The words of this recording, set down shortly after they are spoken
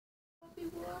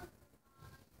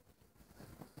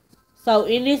So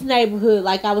in this neighborhood,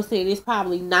 like I was saying, it's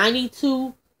probably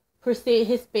 92%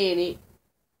 Hispanic,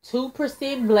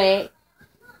 2% black,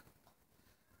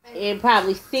 and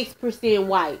probably 6%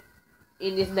 white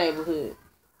in this neighborhood.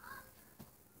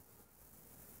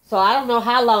 So I don't know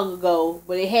how long ago,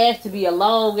 but it has to be a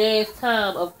long ass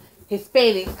time of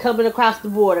Hispanics coming across the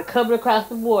border.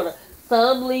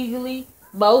 Some legally,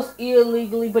 most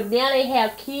illegally, but now they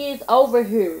have kids over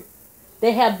here.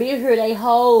 They have been here their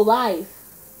whole life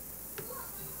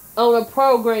on a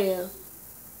program,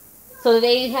 so that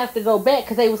they didn't have to go back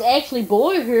because they was actually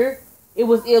born here. It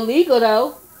was illegal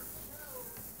though.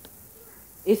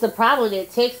 It's a problem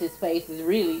that Texas faces,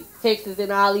 really. Texas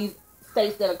and all these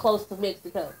states that are close to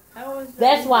Mexico.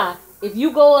 That's why if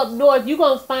you go up north, you're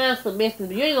going to find some Mexicans,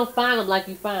 but you ain't going to find them like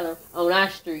you find them on our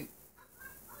street.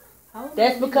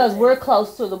 That's because we're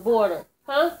close to the border.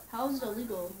 Huh? How is it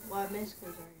illegal while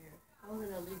Mexicans are here? How is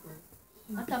it illegal?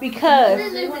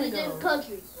 Because they want to go.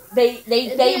 Countries. They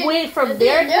went from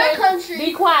their country.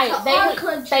 Be quiet. They went.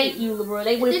 Country. Thank you, LeBron.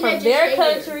 They went from their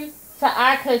country to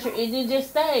our country and then just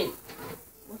stayed.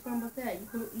 What's wrong about that? You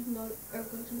can go every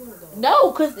country you want to go.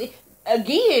 No, because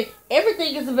again,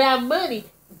 everything is about money.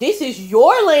 This is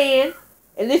your land,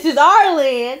 and this is our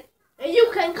land. And you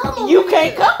can't come over. You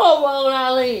can't come over on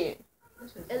our land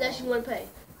unless you want to pay.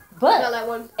 But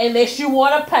unless you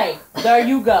want to pay, there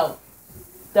you go.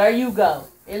 There you go.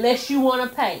 Unless you want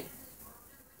to pay.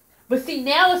 But see,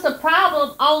 now it's a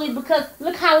problem only because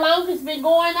look how long it's been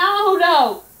going on,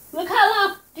 though. Look how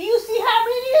long. Do you see how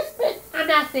many it's been? I'm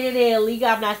not saying they're illegal.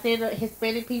 I'm not saying that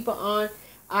Hispanic people on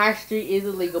our street is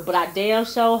illegal. But I damn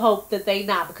sure hope that they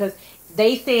not, because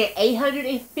they said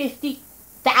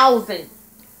 850,000.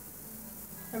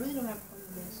 I really don't have a problem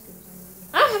with Mexicans.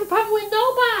 I don't have a problem with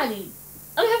nobody.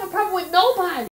 I don't have a problem with nobody.